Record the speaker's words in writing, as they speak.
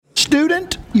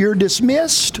student, you're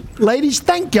dismissed. Ladies,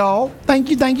 thank y'all. Thank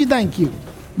you, thank you, thank you.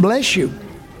 Bless you.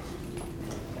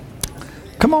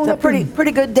 Come on It's a up.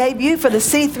 pretty good debut for the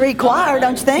C3 choir,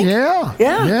 don't you think? Yeah.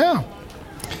 Yeah.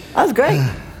 That was great.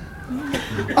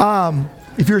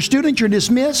 If you're a student, you're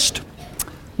dismissed.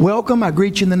 Welcome. I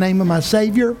greet you in the name of my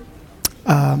Savior.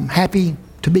 Happy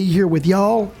to be here with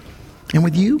y'all and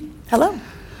with you. Hello.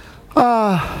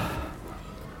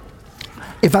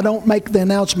 If I don't make the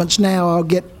announcements now, I'll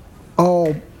get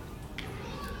all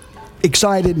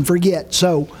excited and forget.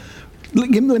 So let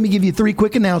me give you 3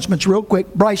 quick announcements real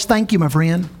quick. Bryce, thank you, my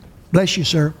friend. Bless you,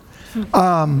 sir.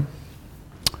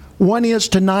 One is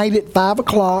tonight at 5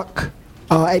 o'clock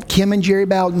at Kim and Jerry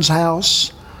Bowden's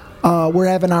house. We're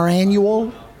having our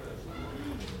annual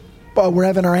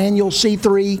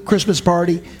C3 Christmas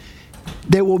party.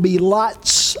 There will be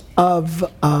lots of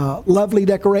lovely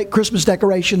Christmas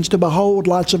decorations to behold,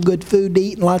 lots of good food to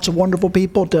eat, and lots of wonderful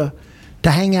people to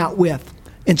hang out with.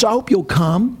 And so I hope you'll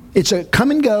come. It's a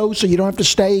come and go, so you don't have to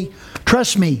stay.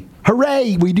 Trust me.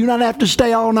 Hooray, we do not have to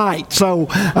stay all night. So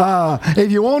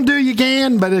if you want to, you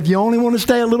can. But if you only want to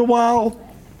stay a little while,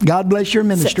 God bless your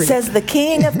ministry. Says the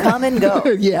king of come and go.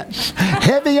 Yes.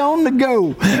 Heavy on the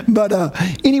go. But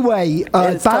anyway,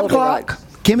 5 totally o'clock,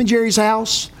 right. Kim and Jerry's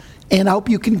house. And I hope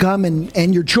you can come,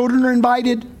 and your children are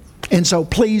invited. And so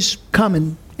please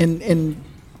come and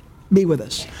be with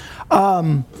us.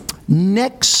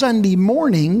 Next Sunday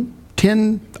morning,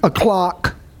 10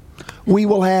 o'clock, we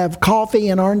will have coffee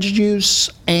and orange juice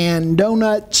and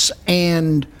donuts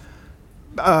and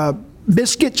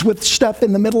biscuits with stuff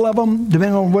in the middle of them,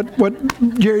 depending on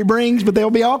what Jerry brings, but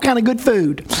there'll be all kind of good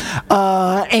food.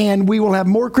 And we will have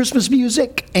more Christmas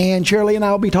music, and Shirley and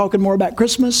I will be talking more about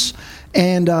Christmas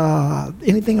and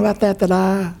anything about that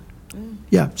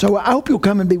yeah. So I hope you'll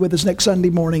come and be with us next Sunday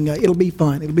morning. It'll be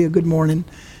fun. It'll be a good morning.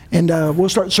 And we'll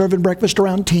start serving breakfast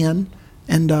around 10.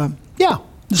 And yeah.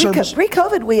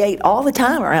 Pre-COVID, we ate all the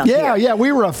time around here. Yeah,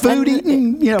 we were a food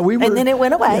eating. We were. And then it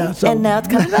went away, and now it's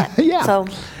coming back. Yeah. So,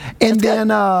 and then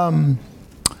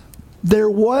there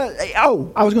was.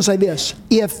 Oh, I was going to say this.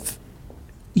 If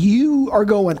you are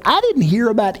going, I didn't hear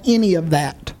about any of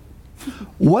that.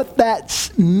 What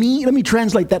that's mean? Let me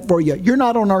translate that for you. You're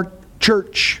not on our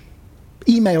church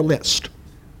email list,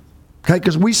 okay?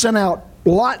 Because we sent out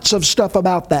lots of stuff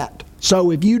about that.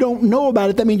 So if you don't know about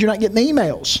it, that means you're not getting the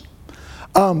emails.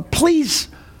 Please,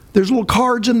 there's little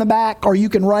cards in the back, or you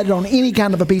can write it on any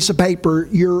kind of a piece of paper,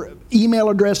 your email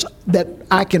address that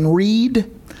I can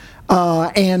read,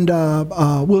 and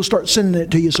we'll start sending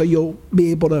it to you so you'll be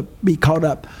able to be caught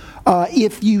up.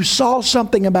 If you saw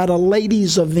something about a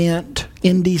ladies' event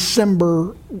in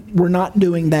December, we're not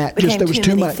doing that. Just there was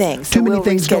too many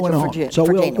things going on. So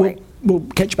we'll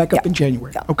catch back up in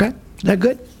January. Yeah. Okay? Is that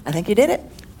good? I think you did it.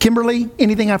 Kimberly,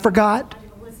 anything I forgot?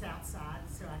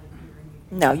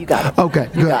 No, you got it. Okay,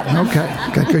 good.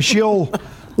 Okay, because she'll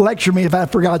lecture me if I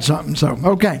forgot something. So,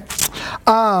 okay.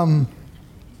 I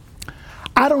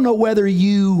don't know whether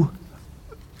you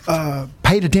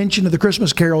paid attention to the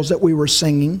Christmas carols that we were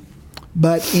singing,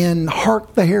 but in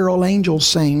Hark the Herald Angels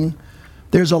Sing,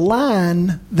 there's a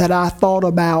line that I thought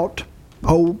about,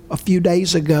 a few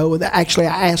days ago. Actually,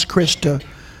 I asked Chris to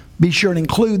be sure and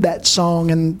include that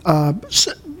song and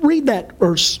read that,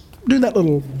 or do that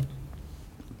little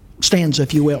stanza,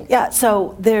 if you will. Yeah,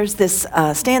 so there's this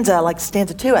stanza, like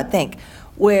stanza 2, I think,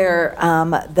 where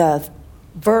the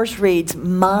verse reads,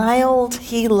 "Mild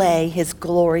he lay his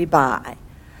glory by,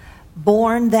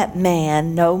 born that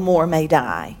man no more may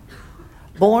die,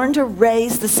 born to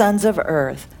raise the sons of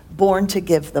earth, born to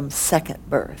give them second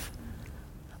birth.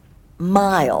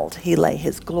 Mild he lay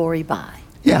his glory by."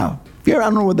 Yeah. I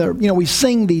don't know whether, we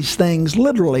sing these things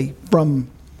literally from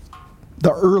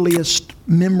the earliest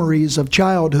memories of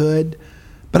childhood,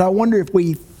 but I wonder if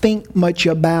we think much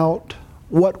about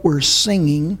what we're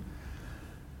singing.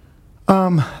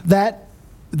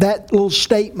 That little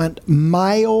statement,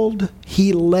 mild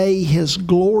he lay his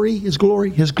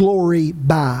glory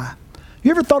by.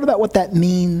 You ever thought about what that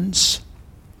means?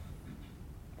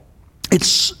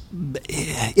 It's,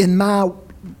 in my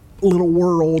little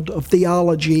world of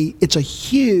theology, it's a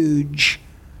huge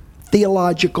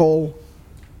theological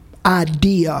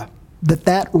idea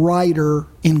that writer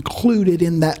included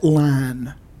in that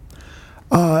line.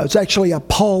 It's actually a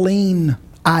Pauline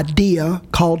idea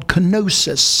called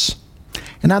kenosis.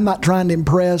 And I'm not trying to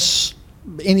impress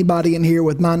anybody in here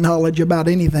with my knowledge about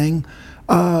anything,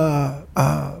 but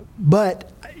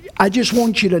I just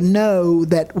want you to know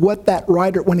that what that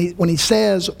writer, when he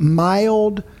says,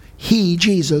 mild he,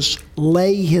 Jesus,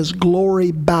 lay his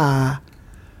glory by,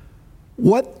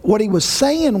 What he was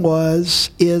saying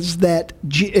is that,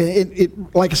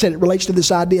 like I said, it relates to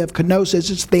this idea of kenosis.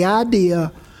 It's the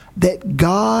idea that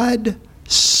God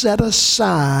set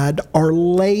aside or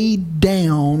laid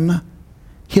down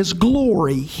His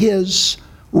glory, His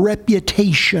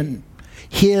reputation,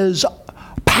 His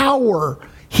power,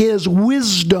 His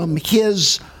wisdom,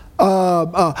 His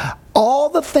all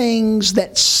the things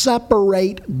that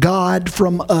separate God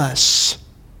from us.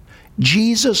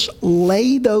 Jesus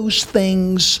laid those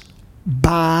things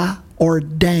by or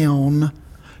down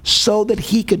so that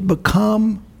He could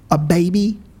become a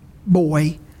baby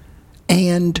boy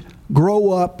and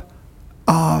grow up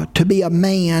to be a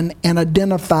man and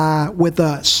identify with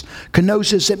us.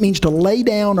 Kenosis, it means to lay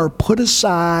down or put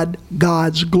aside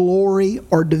God's glory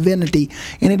or divinity.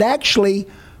 And it actually,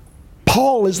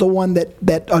 Paul is the one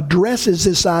that addresses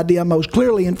this idea most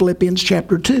clearly in Philippians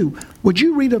chapter 2. Would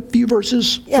you read a few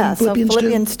verses from Philippians 2?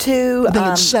 Philippians 2. I think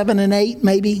it's 7 and 8,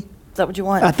 maybe. Is that what you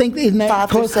want? I think isn't that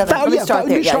 5 through 7. Let me start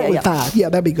there. Start with 5. Yeah,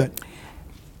 that'd be good.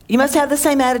 You must have the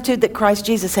same attitude that Christ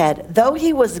Jesus had. Though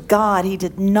He was God, He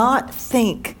did not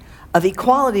think of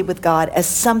equality with God as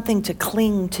something to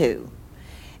cling to.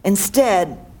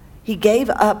 Instead, He gave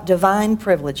up divine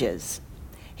privileges.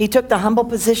 He took the humble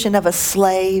position of a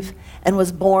slave and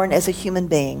was born as a human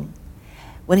being.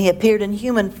 When He appeared in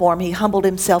human form, He humbled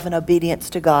Himself in obedience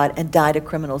to God and died a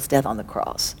criminal's death on the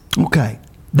cross. Okay.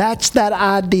 That's that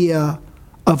idea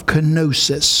of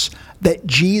kenosis, that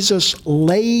Jesus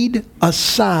laid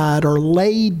aside or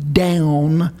laid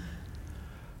down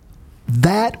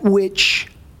that which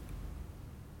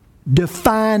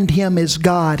defined Him as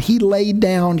God. He laid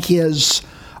down His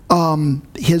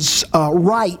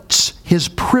rights, His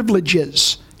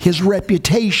privileges, His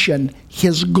reputation,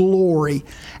 His glory,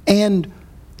 and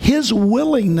His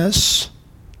willingness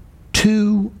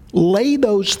to lay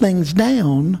those things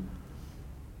down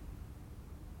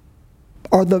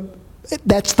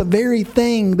that's the very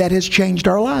thing that has changed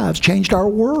our lives, changed our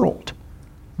world.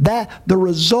 That the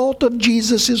result of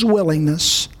Jesus'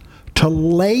 willingness to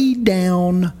lay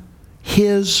down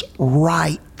His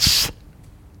rights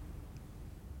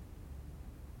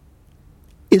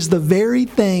is the very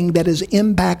thing that has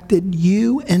impacted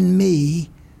you and me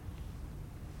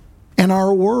and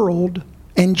our world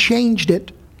and changed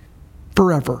it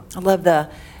forever. I love the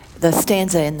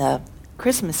stanza in the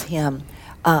Christmas hymn,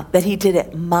 that He did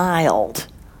it mild.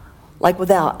 Like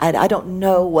without, I don't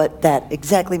know what that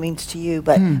exactly means to you,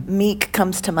 but meek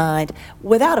comes to mind.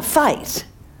 Without a fight.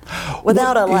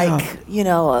 Without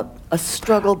a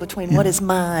struggle between what is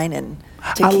mine and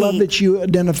to I keep. love that you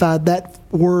identified that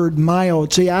word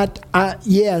mild. See,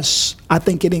 yes, I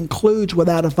think it includes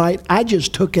without a fight. I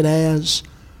just took it as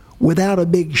without a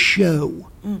big show.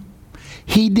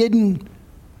 He didn't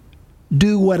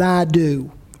do what I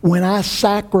do. When I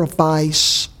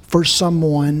sacrifice for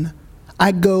someone,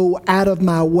 I go out of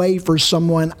my way for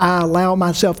someone, I allow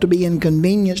myself to be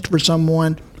inconvenienced for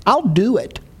someone, I'll do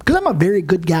it because I'm a very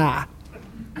good guy.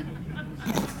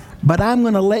 But I'm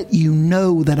going to let you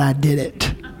know that I did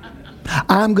it.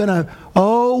 I'm going to,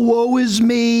 oh, woe is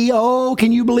me. Oh,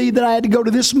 can you believe that I had to go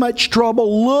to this much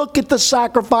trouble? Look at the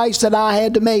sacrifice that I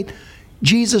had to make.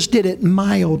 Jesus did it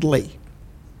mildly,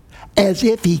 as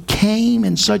if He came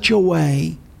in such a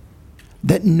way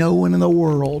that no one in the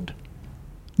world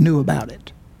knew about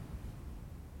it.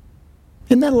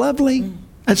 Isn't that lovely?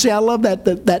 I see. I love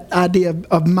that idea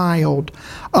of mild.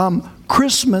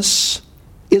 Christmas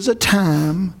is a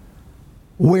time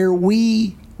where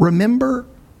we remember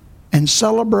and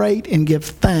celebrate and give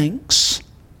thanks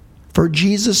for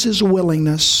Jesus'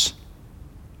 willingness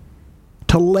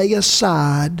to lay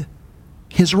aside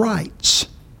His rights.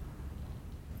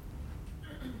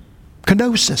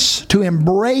 Kenosis, to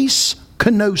embrace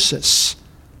kenosis.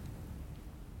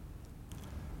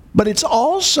 But it's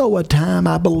also a time,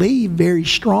 I believe very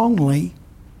strongly,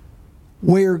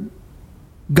 where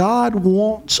God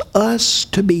wants us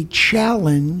to be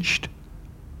challenged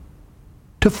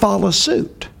to follow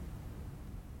suit.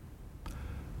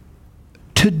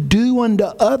 To do unto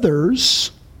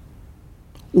others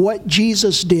what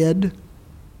Jesus did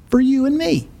for you and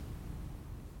me.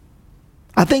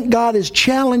 I think God is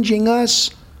challenging us.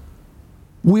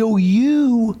 Will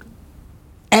you,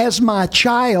 as my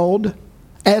child,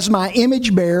 as my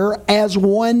image bearer, as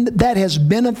one that has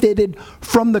benefited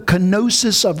from the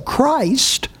kenosis of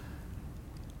Christ,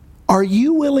 are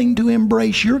you willing to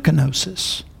embrace your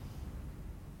kenosis?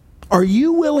 Are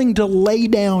you willing to lay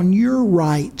down your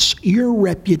rights, your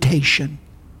reputation,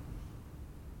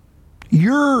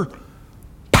 your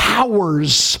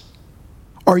powers?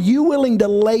 Are you willing to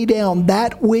lay down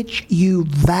that which you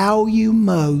value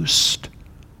most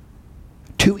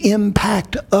to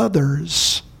impact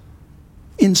others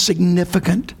in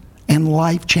significant and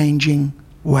life-changing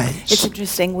ways. It's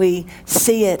interesting. We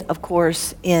see it, of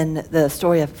course, in the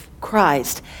story of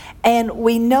Christ. And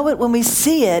we know it when we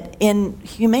see it in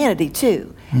humanity,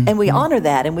 too. Mm-hmm. And we honor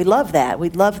that, and we love that. We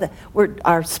love that.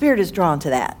 Our spirit is drawn to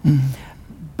that. Mm-hmm.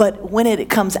 But when it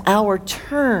comes our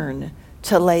turn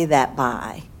to lay that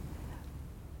by,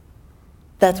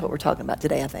 that's what we're talking about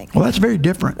today, I think. Well, that's very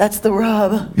different. That's the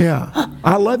rub. Yeah.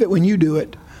 I love it when you do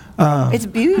it. It's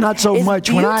beautiful. Not so much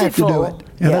beautiful. when I have to do it.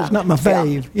 Yeah, that's not my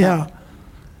fave.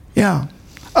 Yeah.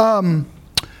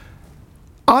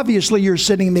 Obviously, you're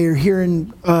sitting there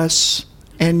hearing us,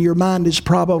 and your mind is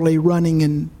probably running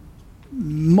in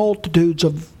multitudes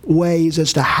of ways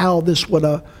as to how this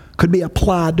could be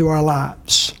applied to our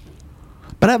lives.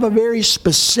 But I have a very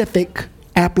specific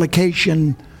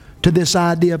application to this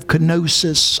idea of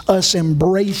kenosis, us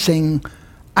embracing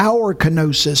our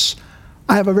kenosis.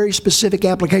 I have a very specific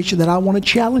application that I want to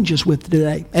challenge us with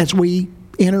today as we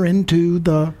enter into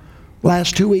the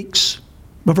last 2 weeks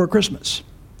before Christmas.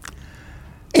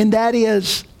 And that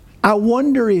is, I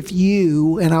wonder if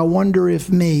you, and I wonder if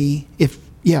me, if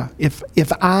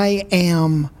I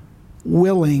am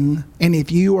willing, and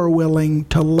if you are willing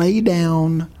to lay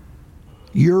down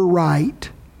your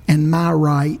right and my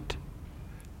right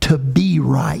to be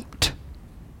right.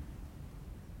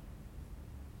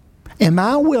 Am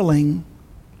I willing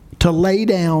to lay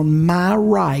down my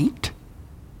right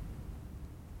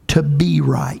to be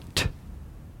right?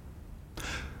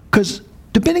 Because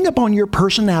depending upon your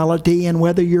personality and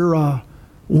whether you're a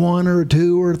 1 or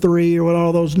 2 or 3 or what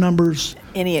all those numbers.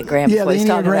 Enneagram. Yeah, the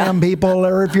Enneagram people,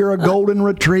 or if you're a golden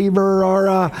retriever or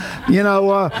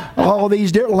all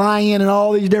these lion and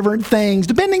all these different things.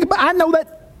 I know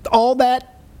that all that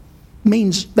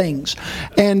means things,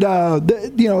 and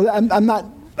I'm not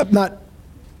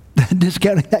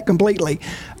discounting that completely,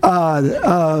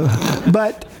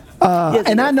 but.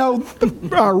 And I know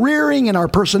our rearing and our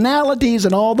personalities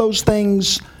and all those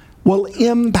things will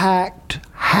impact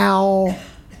how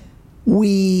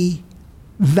we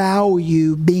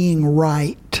value being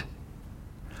right.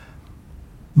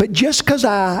 But just because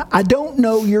I don't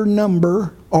know your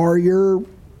number or your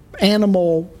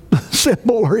animal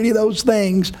symbol or any of those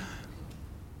things,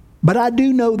 but I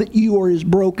do know that you are as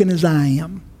broken as I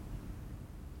am.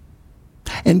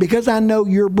 And because I know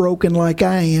you're broken like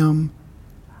I am,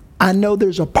 I know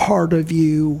there's a part of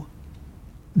you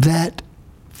that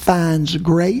finds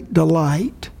great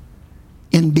delight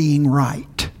in being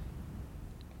right.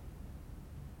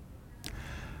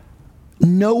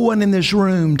 No one in this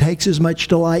room takes as much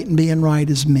delight in being right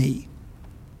as me.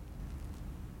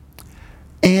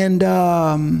 And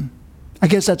I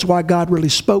guess that's why God really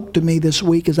spoke to me this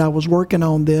week as I was working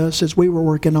on this, as we were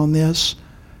working on this.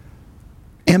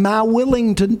 Am I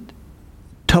willing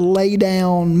to lay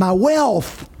down my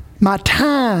wealth, my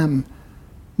time,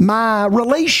 my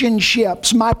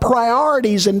relationships, my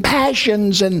priorities and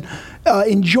passions and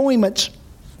enjoyments?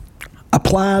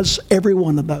 Applies every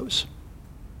one of those.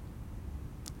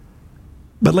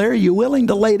 But Larry, you willing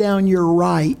to lay down your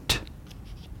right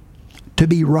to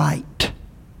be right?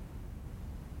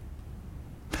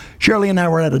 Shirley and I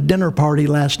were at a dinner party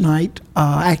last night,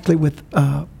 actually with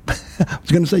I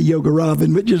was going to say Yoga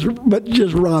Robin, but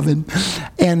just Robin,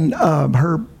 and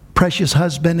her precious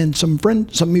husband and some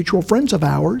mutual friends of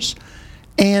ours.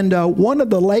 And one of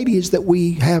the ladies that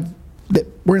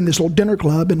we're in this little dinner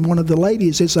club, and one of the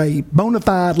ladies is a bona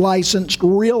fide, licensed,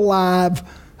 real live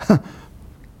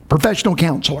professional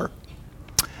counselor.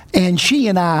 And she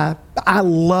and I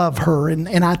love her,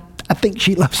 and I think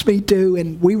she loves me too.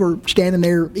 And we were standing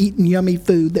there eating yummy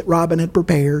food that Robin had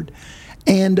prepared.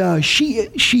 And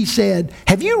she said,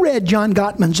 "Have you read John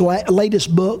Gottman's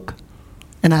latest book?"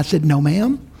 And I said, "No,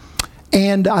 ma'am."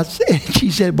 And she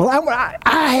said, "Well,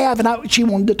 I have," and she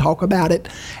wanted to talk about it.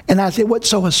 And I said, "What's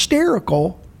so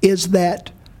hysterical is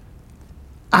that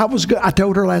I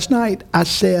told her last night, I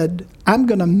said, I'm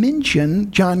going to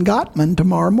mention John Gottman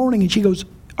tomorrow morning." And she goes,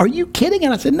 "Are you kidding?"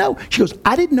 And I said, "No." She goes,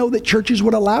 "I didn't know that churches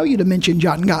would allow you to mention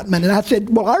John Gottman." And I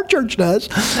said, "Well, our church does."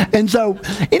 And so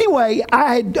anyway,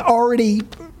 I had already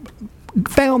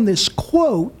found this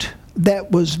quote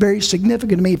that was very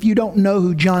significant to me. If you don't know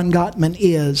who John Gottman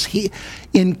is,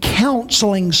 in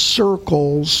counseling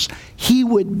circles, he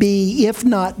would be, if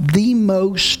not the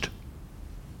most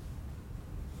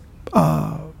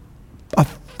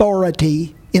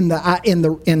authority in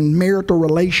marital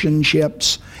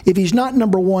relationships. If he's not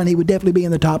number one, he would definitely be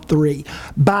in the top 3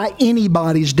 by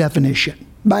anybody's definition.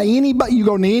 By anybody, you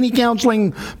go to any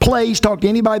counseling place, talk to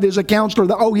anybody, there's a counselor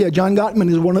that, oh yeah, John Gottman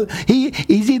is one of,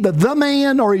 he's either the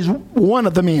man or he's one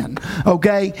of the men,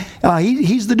 okay?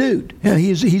 He's the dude.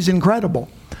 He's incredible.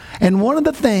 And one of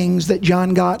the things that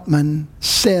John Gottman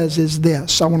says is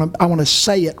this. I want to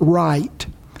say it right.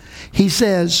 He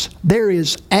says, there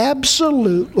is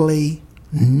absolutely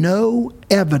no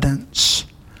evidence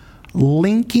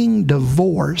linking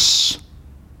divorce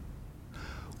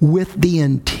with the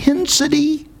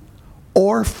intensity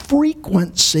or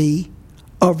frequency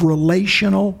of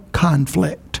relational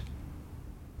conflict.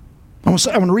 I'm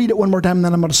going to read it one more time and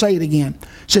then I'm going to say it again.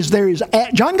 It says there is,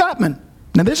 John Gottman.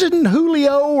 Now this isn't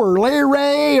Julio or Larry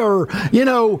Ray or,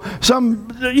 some,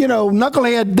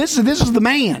 knucklehead. This is the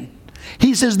man.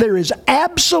 He says there is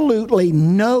absolutely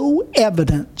no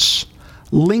evidence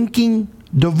linking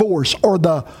divorce or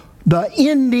the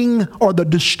ending or the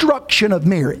destruction of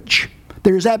marriage.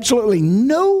 There is absolutely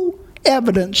no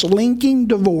evidence linking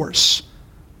divorce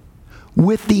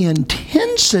with the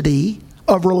intensity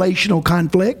of relational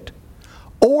conflict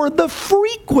or the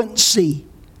frequency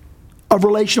of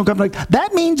relational conflict.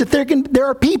 That means that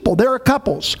there are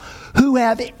couples who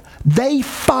they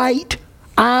fight.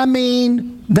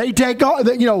 They take all,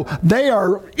 they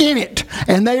are in it,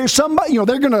 and they are somebody,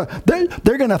 they're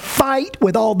gonna fight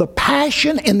with all the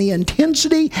passion and the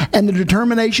intensity and the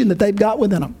determination that they've got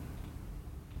within them.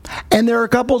 And there are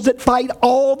couples that fight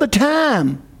all the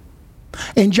time.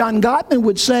 And John Gottman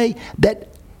would say that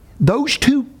those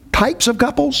two types of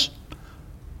couples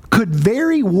could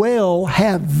very well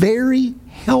have very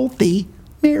healthy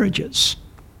marriages.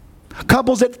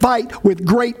 Couples that fight with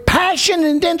great passion and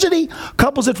intensity,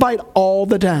 couples that fight all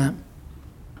the time.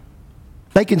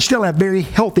 They can still have very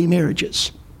healthy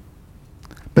marriages.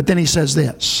 But then he says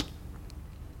this,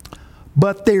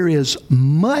 but there is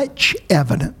much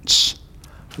evidence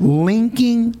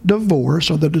linking divorce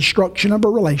or the destruction of a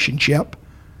relationship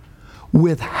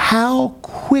with how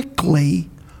quickly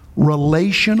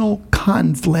relational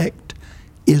conflict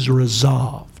is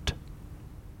resolved.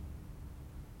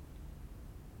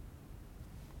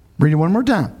 Read it one more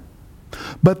time.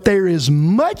 But there is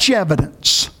much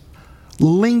evidence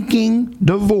linking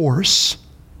divorce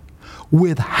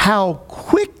with how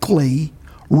quickly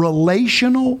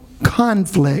relational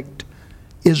conflict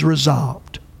is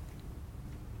resolved.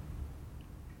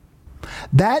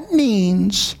 That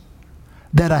means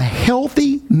that a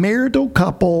healthy marital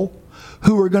couple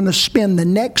who are going to spend the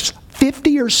next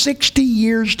 50 or 60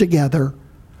 years together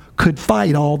could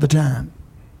fight all the time.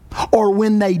 Or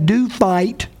when they do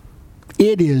fight,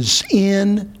 it is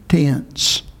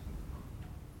intense.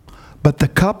 But the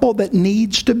couple that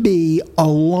needs to be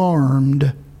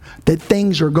alarmed that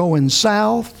things are going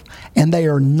south and they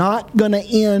are not going to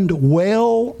end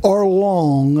well or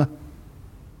long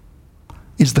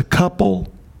is the couple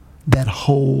that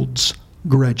holds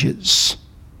grudges.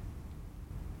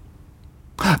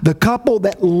 The couple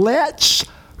that lets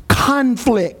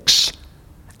conflicts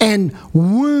and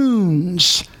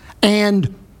wounds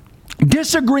and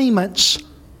disagreements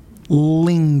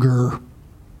linger,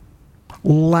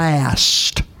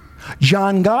 last.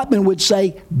 John Gottman would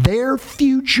say their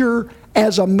future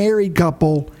as a married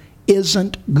couple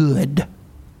isn't good.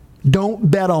 Don't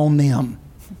bet on them.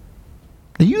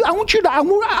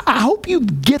 I hope you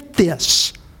get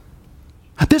this.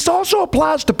 This also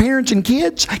applies to parents and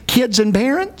kids, kids and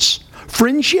parents,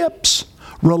 friendships,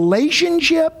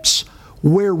 relationships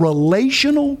where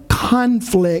relational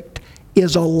conflict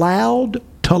is allowed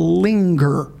to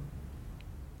linger.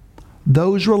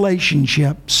 Those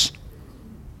relationships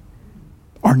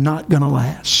are not going to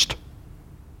last.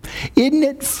 Isn't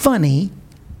it funny?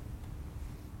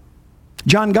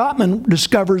 John Gottman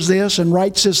discovers this and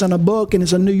writes this in a book, and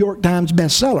it's a New York Times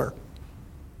bestseller.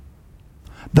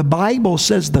 The Bible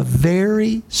says the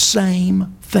very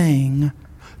same thing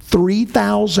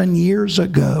 3,000 years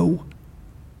ago.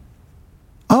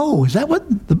 Oh, is that what?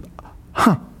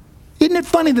 Isn't it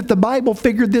funny that the Bible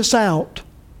figured this out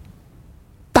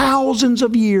thousands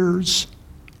of years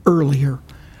earlier?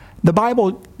 The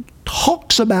Bible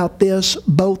talks about this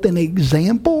both in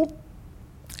example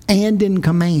and in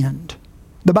command.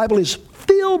 The Bible is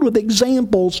filled with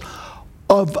examples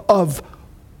of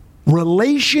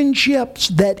relationships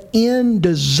that end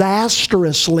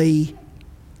disastrously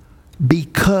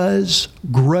because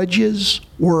grudges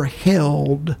were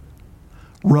held.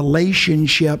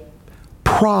 Relationship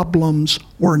problems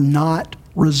were not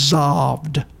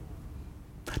resolved.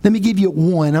 Let me give you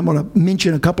one. I'm going to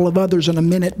mention a couple of others in a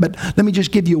minute, but let me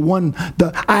just give you one.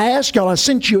 I asked y'all, I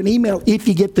sent you an email, if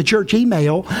you get the church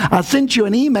email, I sent you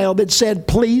an email that said,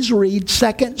 please read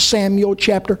 2 Samuel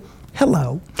chapter.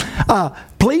 Hello.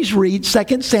 Please read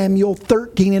 2 Samuel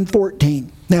 13 and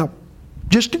 14. Now,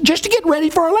 just to get ready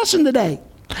for our lesson today.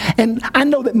 And I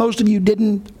know that most of you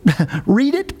didn't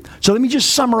read it, so let me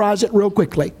just summarize it real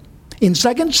quickly. In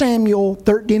 2 Samuel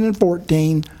 13 and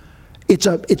 14,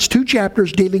 it's 2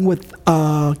 chapters dealing with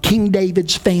King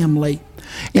David's family.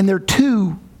 And they're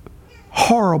 2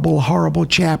 horrible, horrible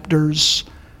chapters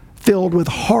filled with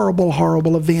horrible,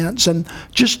 horrible events. And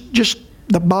just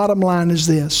the bottom line is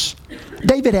this.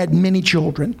 David had many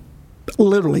children,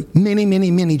 literally many, many,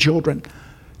 many children.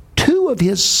 2 of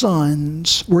his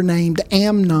sons were named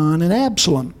Amnon and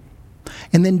Absalom.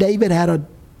 And then David had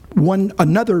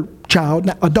another child,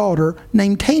 a daughter,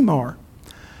 named Tamar.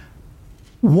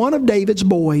 One of David's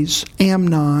boys,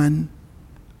 Amnon,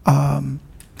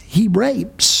 he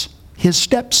rapes his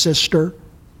stepsister,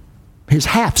 his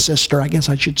half-sister, I guess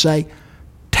I should say,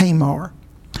 Tamar.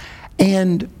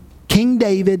 And King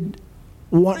David,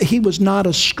 he was not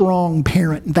a strong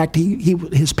parent. In fact,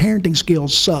 his parenting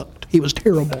skills sucked. He was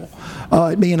terrible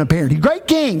at being a parent. Great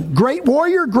king, great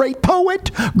warrior, great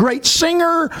poet, great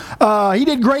singer. He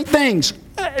did great things.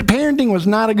 Parenting was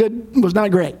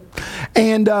not great.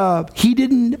 And he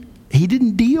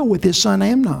didn't deal with his son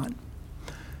Amnon.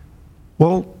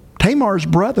 Well, Tamar's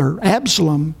brother,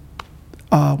 Absalom,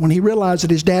 when he realized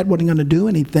that his dad wasn't going to do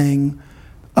anything,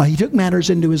 he took matters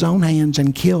into his own hands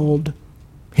and killed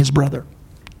his brother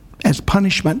as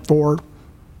punishment for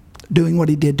doing what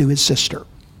he did to his sister.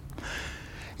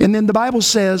 And then the Bible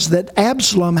says that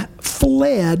Absalom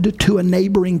fled to a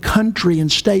neighboring country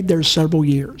and stayed there several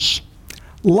years.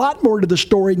 A lot more to the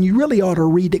story, and you really ought to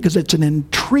read it because it's an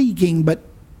intriguing but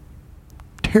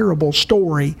terrible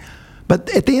story. But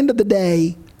at the end of the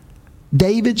day,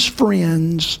 David's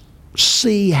friends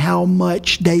see how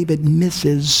much David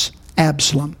misses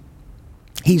Absalom.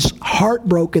 He's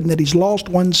heartbroken that he's lost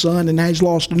one son and now he's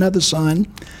lost another son,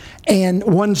 and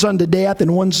one son to death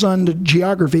and one son to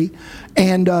geography.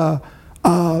 And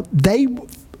they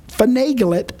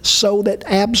finagle it so that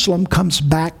Absalom comes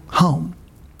back home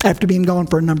after being gone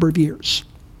for a number of years.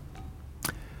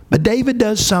 But David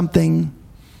does something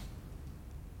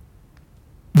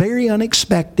very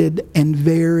unexpected and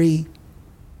very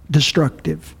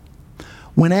destructive.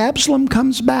 When Absalom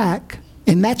comes back,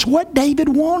 and that's what David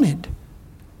wanted,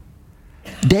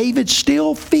 David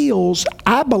still feels,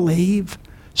 I believe,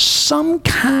 some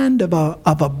kind of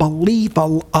a belief,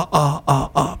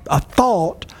 a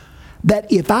thought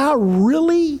that if I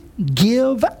really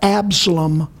give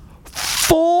Absalom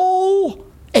full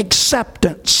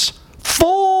acceptance,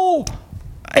 full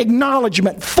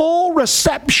acknowledgement, full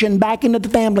reception back into the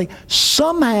family,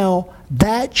 somehow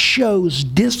that shows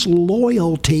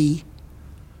disloyalty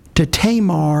to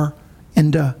Tamar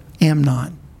and to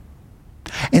Amnon.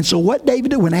 And so what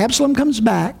David did, when Absalom comes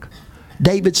back,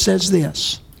 David says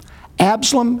this: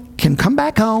 Absalom can come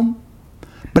back home,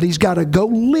 but he's got to go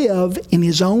live in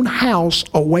his own house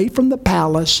away from the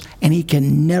palace, and he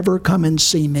can never come and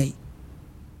see me.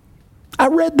 I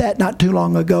read that not too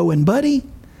long ago, and buddy,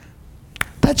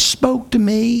 that spoke to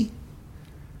me.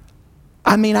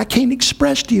 I mean, I can't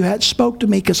express to you how it spoke to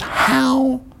me, because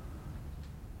how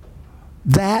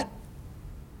that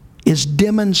is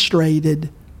demonstrated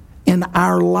in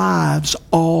our lives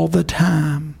all the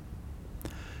time.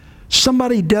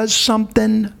 Somebody does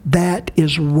something that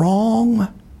is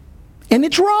wrong, and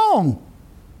it's wrong.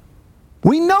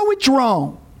 We know it's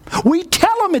wrong. We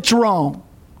tell them it's wrong.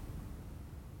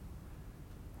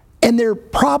 And there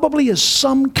probably is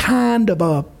some kind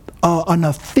of an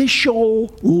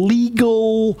official,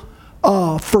 legal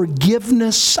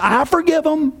forgiveness. I forgive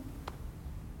them.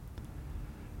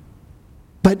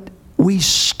 But we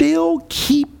still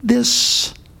keep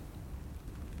this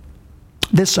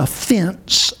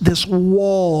offense, this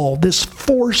wall, this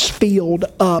force field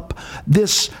up,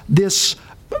 this,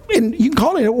 and you can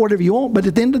call it whatever you want, but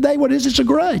at the end of the day, what is it? It's a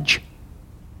grudge.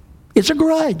 It's a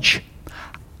grudge.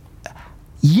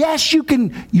 Yes,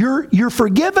 you're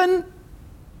forgiven,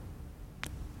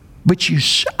 but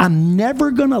I'm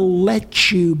never going to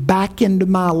let you back into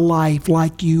my life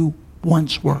like you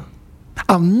once were.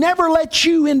 I'll never let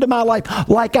you into my life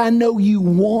like I know you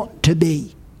want to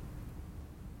be.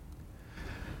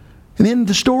 And then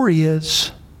the story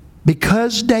is,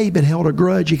 because David held a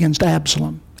grudge against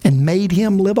Absalom and made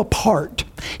him live apart,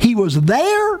 he was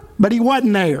there, but he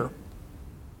wasn't there.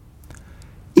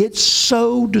 It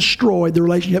so destroyed the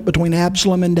relationship between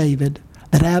Absalom and David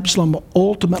that Absalom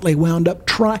ultimately wound up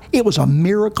trying. It was a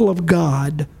miracle of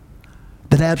God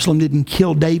that Absalom didn't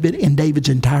kill David and David's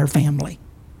entire family.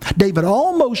 David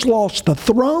almost lost the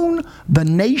throne, the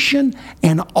nation,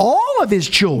 and all of his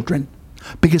children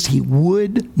because he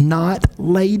would not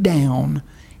lay down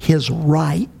his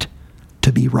right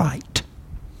to be right.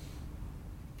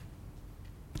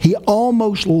 He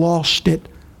almost lost it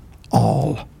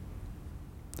all.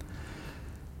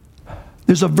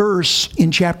 There's a verse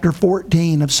in chapter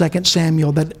 14 of 2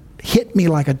 Samuel that hit me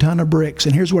like a ton of bricks,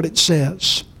 and here's what it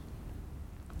says.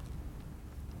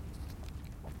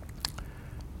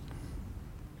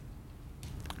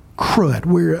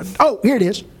 Here it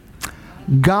is.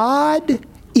 God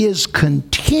is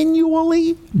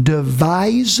continually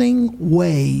devising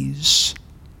ways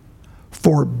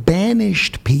for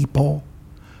banished people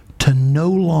to no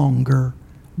longer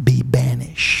be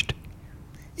banished.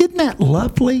 Isn't that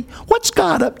lovely? What's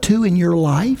God up to in your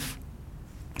life?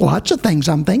 Lots of things,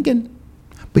 I'm thinking.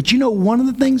 But you know one of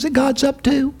the things that God's up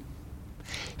to?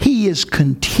 He is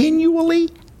continually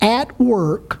at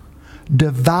work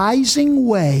devising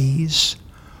ways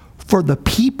for the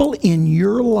people in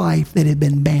your life that have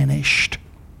been banished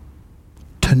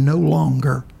to no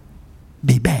longer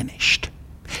be banished.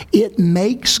 It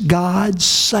makes God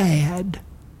sad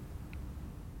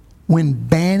when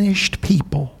banished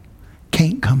people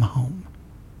can't come home,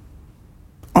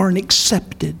 aren't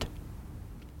accepted,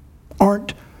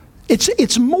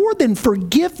 it's more than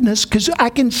forgiveness, because I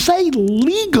can say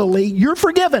legally you're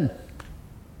forgiven,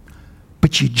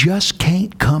 but you just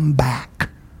can't come back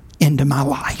into my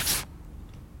life.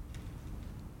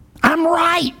 I'm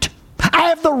right. I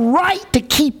have the right to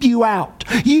keep you out.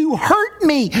 You hurt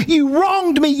me. You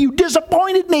wronged me. You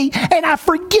disappointed me. And I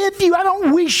forgive you. I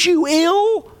don't wish you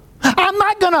ill. I'm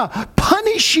not going to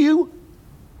punish you.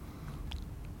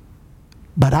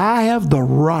 But I have the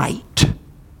right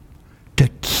to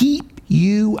keep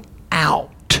you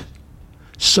out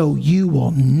so you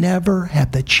will never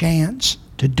have the chance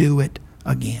to do it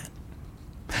again.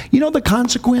 You know the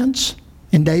consequence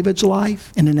in David's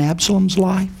life and in Absalom's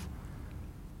life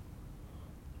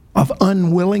of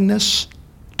unwillingness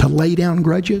to lay down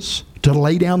grudges, to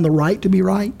lay down the right to be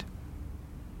right?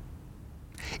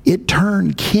 It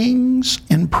turned kings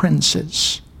and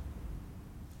princes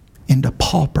into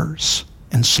paupers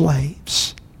and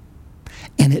slaves.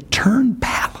 And it turned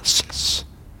palaces,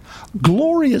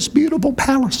 glorious, beautiful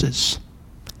palaces,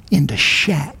 into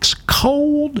shacks,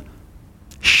 cold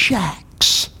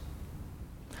shacks.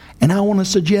 And I want to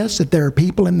suggest that there are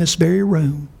people in this very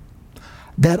room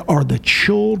that are the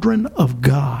children of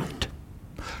God,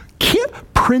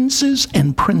 princes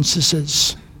and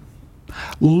princesses,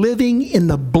 living in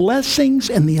the blessings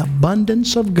and the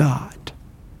abundance of God.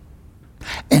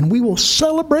 And we will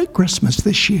celebrate Christmas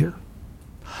this year.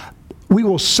 We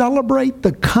will celebrate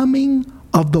the coming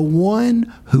of the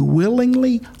one who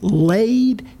willingly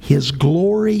laid his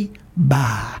glory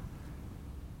by.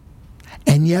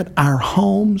 And yet our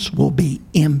homes will be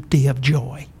empty of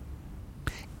joy,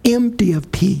 empty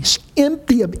of peace,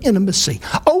 empty of intimacy.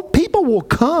 Oh, people will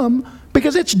come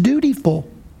because it's dutiful.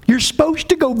 You're supposed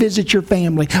to go visit your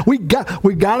family. We got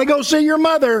to go see your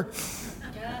mother.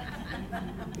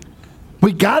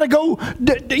 We got to go.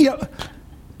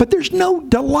 But there's no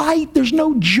delight. There's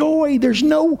no joy. There's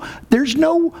no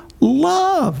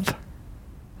love,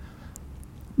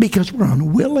 because we're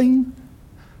unwilling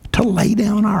to lay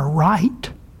down our right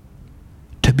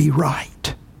to be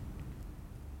right.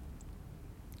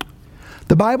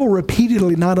 The Bible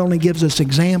repeatedly not only gives us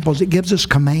examples, it gives us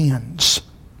commands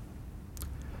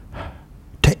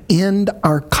to end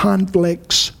our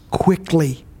conflicts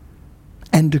quickly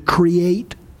and to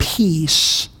create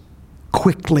peace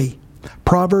quickly.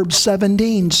 Proverbs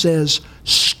 17 says,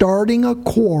 starting a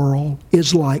quarrel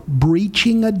is like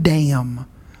breaching a dam,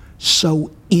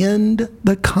 so end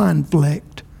the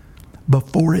conflict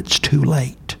before it's too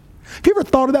late. Have you ever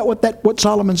thought about what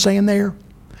Solomon's saying there?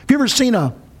 Have you ever seen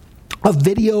a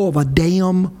video of a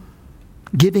dam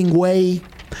giving way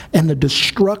and the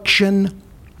destruction?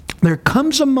 There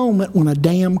comes a moment when a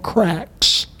dam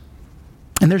cracks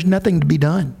and there's nothing to be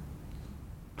done.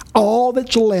 All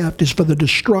that's left is for the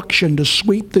destruction to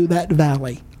sweep through that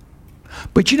valley.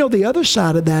 But you know the other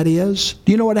side of that is,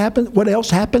 do you know what happens? What else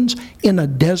happens in a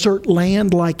desert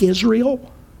land like Israel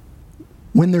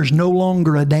when there's no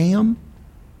longer a dam?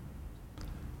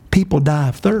 People die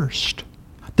of thirst.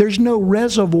 There's no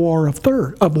reservoir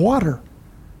of water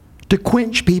to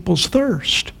quench people's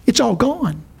thirst. It's all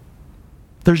gone.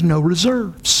 There's no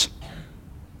reserves.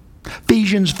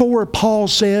 Ephesians 4, Paul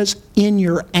says, in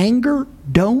your anger,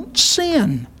 don't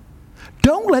sin.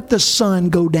 Don't let the sun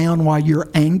go down while you're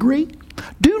angry.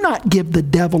 Do not give the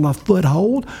devil a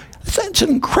foothold. That's an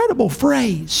incredible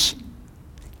phrase.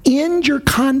 End your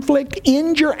conflict,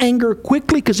 end your anger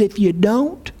quickly, because if you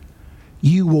don't,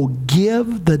 you will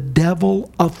give the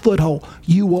devil a foothold.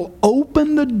 You will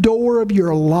open the door of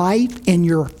your life and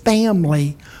your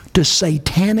family to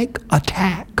satanic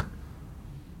attack.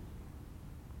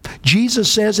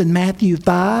 Jesus says in Matthew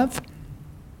 5,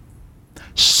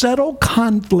 settle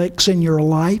conflicts in your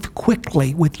life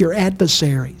quickly with your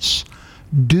adversaries.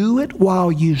 Do it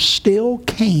while you still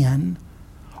can,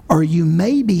 or you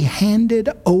may be handed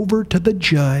over to the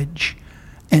judge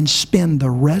and spend the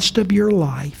rest of your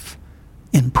life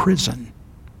in prison.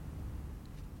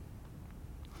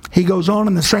 He goes on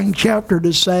in the same chapter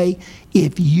to say,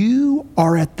 if you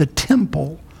are at the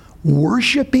temple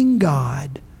worshiping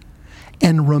God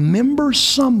and remember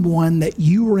someone that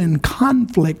you were in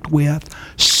conflict with,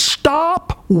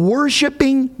 stop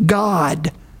worshiping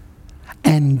God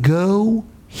and go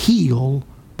heal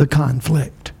the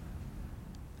conflict.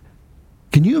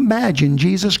 Can you imagine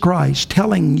Jesus Christ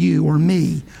telling you or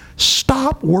me,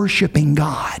 stop worshiping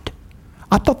God?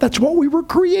 I thought that's what we were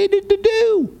created to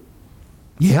do.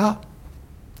 Yeah.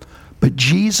 But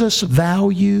Jesus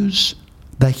values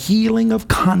the healing of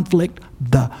conflict,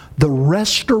 the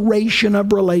restoration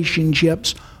of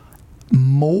relationships,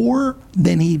 more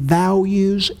than He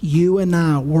values you and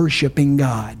I worshiping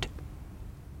God.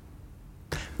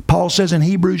 Paul says in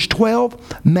Hebrews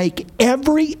 12, make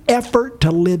every effort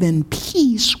to live in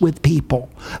peace with people.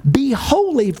 Be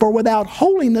holy, for without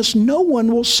holiness no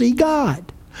one will see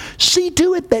God. See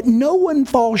to it that no one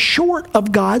falls short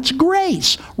of God's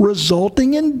grace,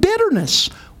 resulting in bitterness,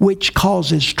 which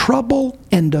causes trouble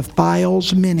and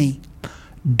defiles many.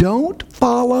 Don't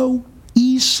follow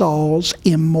Esau's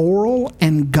immoral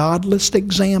and godless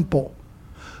example,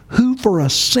 who for a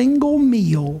single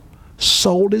meal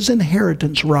sold his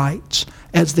inheritance rights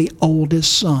as the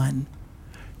oldest son.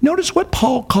 Notice what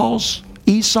Paul calls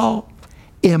Esau: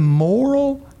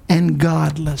 immoral and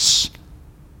godless.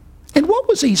 And what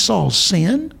was Esau's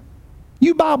sin?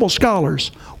 You Bible scholars,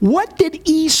 what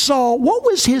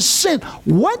was his sin?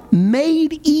 What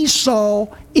made Esau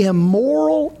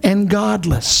immoral and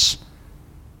godless?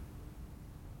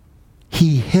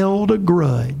 He held a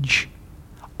grudge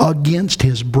against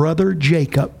his brother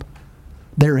Jacob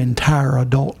their entire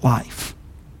adult life.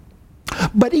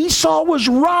 But Esau was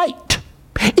right.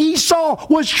 Esau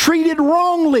was treated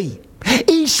wrongly.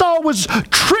 Esau was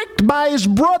tricked by his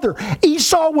brother.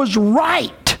 Esau was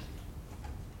right.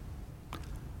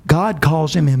 God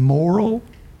calls him immoral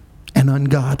and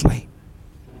ungodly.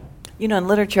 You know, in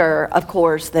literature, of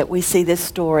course, that we see this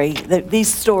story,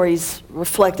 these stories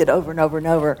reflected over and over and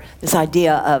over, this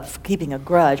idea of keeping a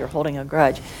grudge or holding a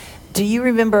grudge. Do you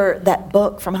remember that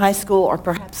book from high school, or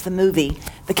perhaps the movie,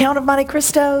 The Count of Monte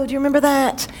Cristo? Do you remember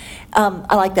that?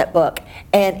 I like that book.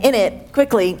 And in it,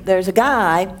 quickly, there's a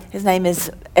guy, his name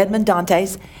is Edmond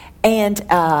Dantes, and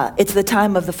it's the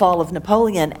time of the fall of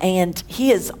Napoleon, and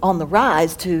he is on the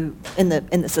rise in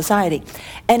the society.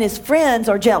 And his friends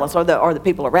are jealous, or the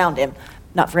people around him,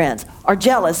 not friends, are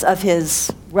jealous of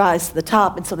his rise to the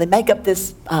top. And so they make up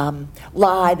this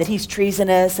lie that he's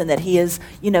treasonous and that he is,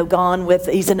 gone with,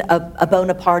 he's a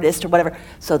Bonapartist or whatever.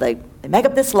 So they make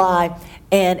up this lie,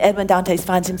 and Edmond Dantes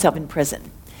finds himself in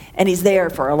prison. And he's there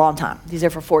for a long time. He's there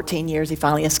for 14 years. He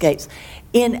finally escapes.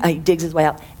 He digs his way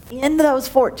out. In those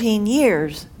 14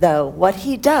 years, though, what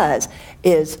he does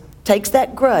is takes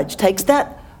that grudge, takes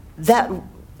that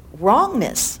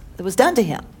wrongness that was done to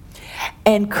him,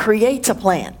 and creates a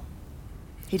plan.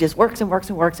 He just works and works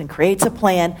and works and creates a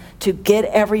plan to get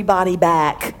everybody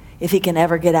back if he can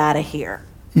ever get out of here.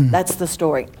 That's the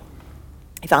story.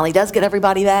 He finally does get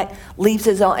everybody back, leaves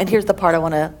his own, and here's the part I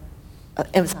want to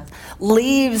emphasize,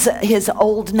 leaves his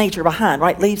old nature behind,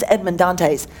 right? Leaves Edmond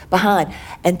Dantes behind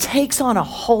and takes on a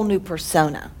whole new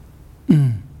persona.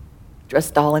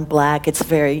 Dressed all in black, it's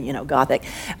very, gothic.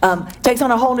 Takes on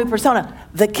a whole new persona,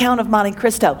 the Count of Monte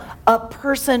Cristo, a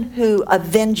person who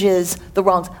avenges the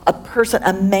wrongs,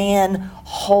 a man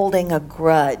holding a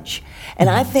grudge. And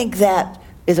I think that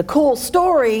is a cool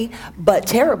story, but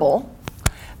terrible,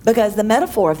 because the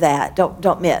metaphor of that,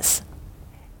 don't miss.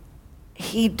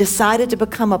 He decided to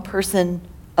become a person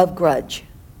of grudge,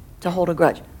 to hold a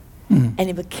grudge. And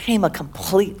he became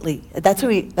that's who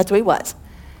he was.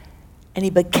 And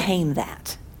he became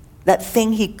that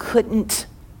thing he couldn't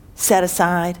set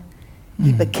aside.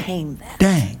 He became that.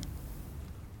 Dang.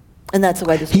 And that's the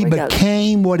way the story goes. He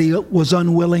became what he was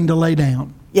unwilling to lay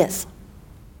down. Yes.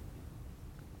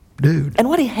 Dude. And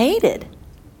what he hated,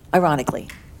 ironically.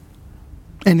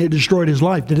 And it destroyed his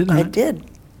life, did it not? It did.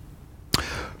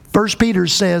 1 Peter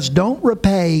says, don't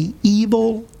repay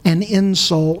evil and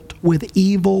insult with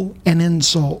evil and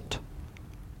insult.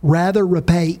 Rather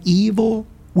repay evil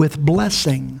with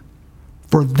blessing,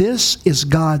 For this is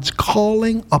God's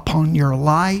calling upon your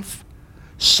life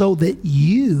so that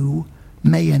you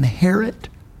may inherit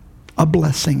a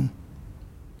blessing.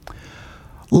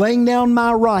 Laying down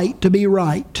my right to be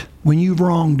right when you've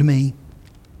wronged me,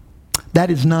 that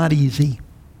is not easy.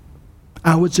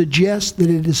 I would suggest that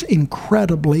it is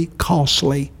incredibly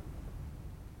costly.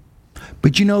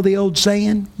 But you know the old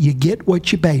saying, you get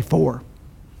what you pay for.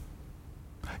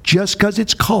 Just because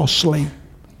it's costly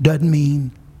doesn't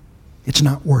mean it's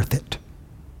not worth it.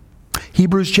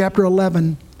 Hebrews chapter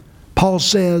 11, Paul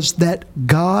says that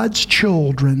God's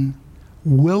children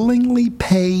willingly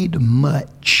paid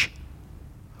much,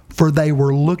 for they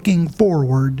were looking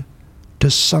forward to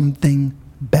something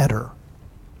better.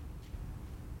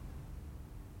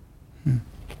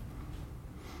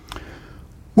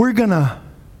 We're going to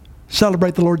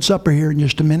celebrate the Lord's Supper here in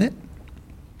just a minute.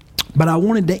 But I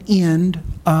wanted to end,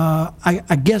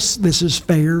 I guess this is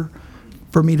fair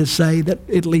for me to say that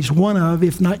at least one of,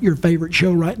 if not your favorite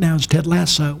show right now, is Ted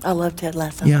Lasso. I love Ted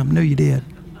Lasso. Yeah, I knew you did.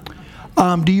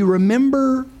 Do you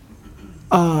remember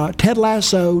Ted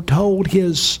Lasso told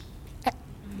his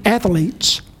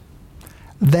athletes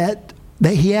that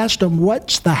he asked them,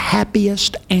 what's the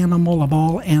happiest animal of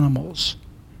all animals?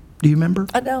 Do you remember?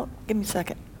 I don't. Give me a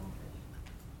second.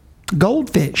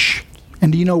 Goldfish.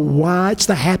 And do you know why it's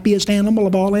the happiest animal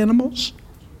of all animals?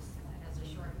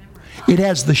 It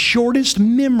has the shortest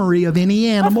memory of any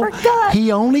animal. I forgot.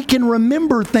 He only can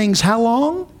remember things how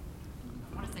long?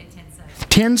 I want to say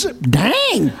 10 seconds.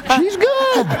 Dang, she's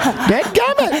good.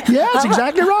 Dadgummit. Yeah, that's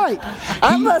exactly right.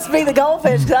 I must be the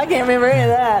goldfish because I can't remember any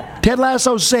of that. Ted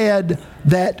Lasso said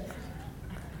that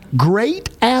great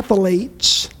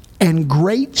athletes and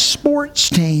great sports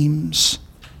teams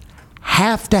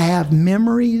have to have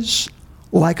memories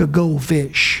like a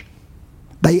goldfish.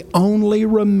 They only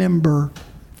remember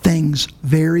things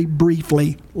very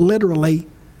briefly, literally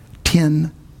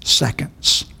 10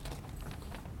 seconds.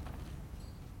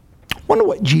 Wonder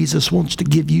what Jesus wants to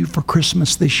give you for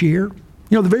Christmas this year.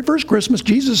 You know, the very first Christmas,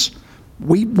 Jesus,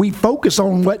 we focus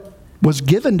on what was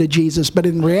given to Jesus, but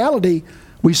in reality,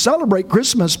 we celebrate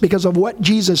Christmas because of what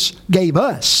Jesus gave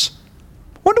us.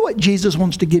 Wonder what Jesus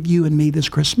wants to give you and me this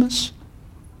Christmas.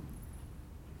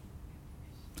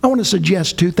 I want to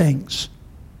suggest two things.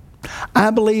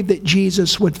 I believe that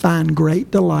Jesus would find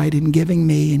great delight in giving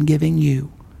me and giving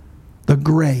you the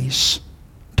grace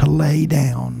to lay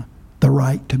down the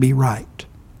right to be right.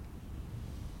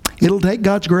 It'll take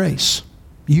God's grace.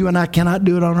 You and I cannot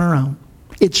do it on our own.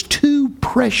 It's too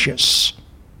precious,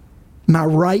 my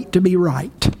right to be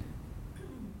right,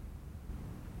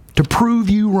 to prove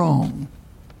you wrong,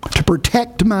 to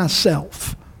protect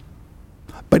myself.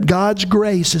 But God's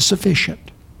grace is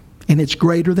sufficient, and it's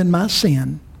greater than my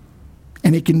sin,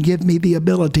 and it can give me the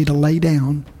ability to lay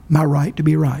down my right to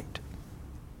be right.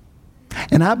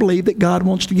 And I believe that God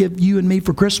wants to give you and me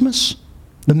for Christmas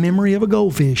the memory of a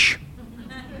goldfish.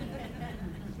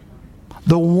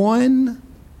 The one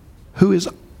who is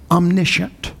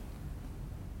omniscient,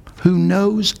 who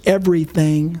knows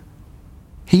everything.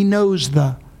 He knows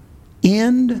the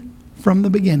end from the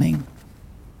beginning.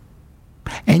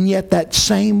 And yet that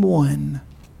same one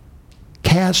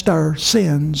cast our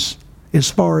sins as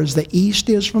far as the east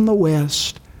is from the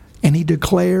west, and he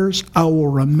declares, I will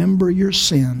remember your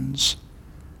sins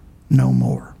no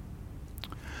more.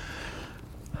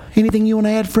 Anything you want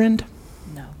to add, friend?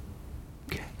 No.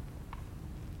 Okay.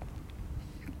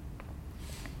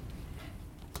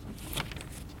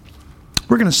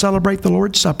 We're going to celebrate the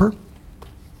Lord's Supper.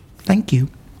 Thank you.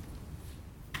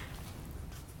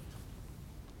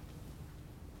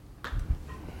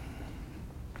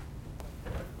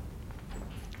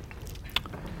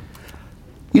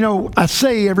 You know, I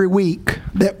say every week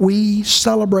that we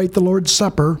celebrate the Lord's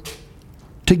Supper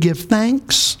to give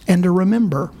thanks and to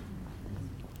remember.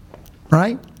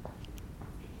 Right?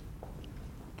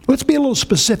 Let's be a little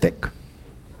specific.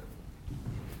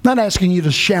 Not asking you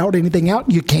to shout anything out.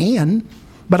 You can,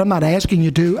 but I'm not asking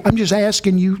you to. I'm just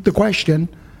asking you the question,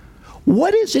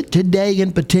 what is it today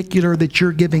in particular that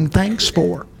you're giving thanks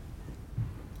for?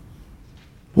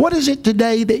 What is it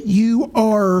today that you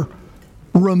are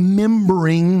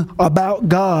remembering about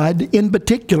God in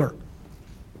particular?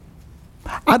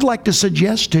 I'd like to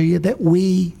suggest to you that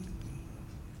we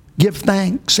give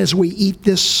thanks as we eat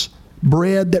this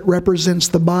bread that represents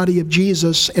the body of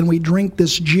Jesus and we drink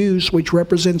this juice which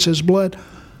represents His blood.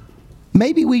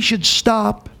 Maybe we should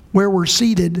stop where we're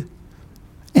seated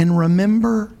and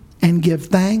remember and give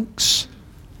thanks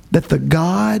that the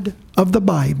God of the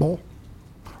Bible,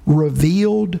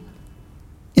 revealed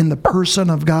in the person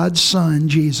of God's Son,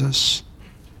 Jesus,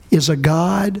 is a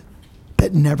God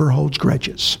that never holds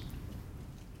grudges.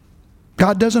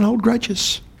 God doesn't hold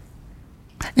grudges.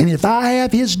 And if I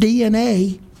have His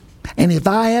DNA, and if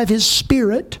I have His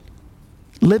Spirit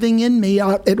living in me,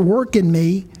 at work in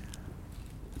me,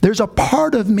 there's a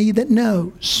part of me that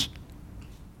knows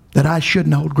that I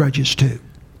shouldn't hold grudges too.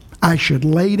 I should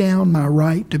lay down my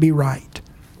right to be right.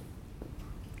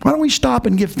 Why don't we stop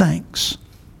and give thanks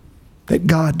that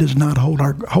God does not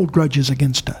hold grudges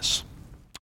against us?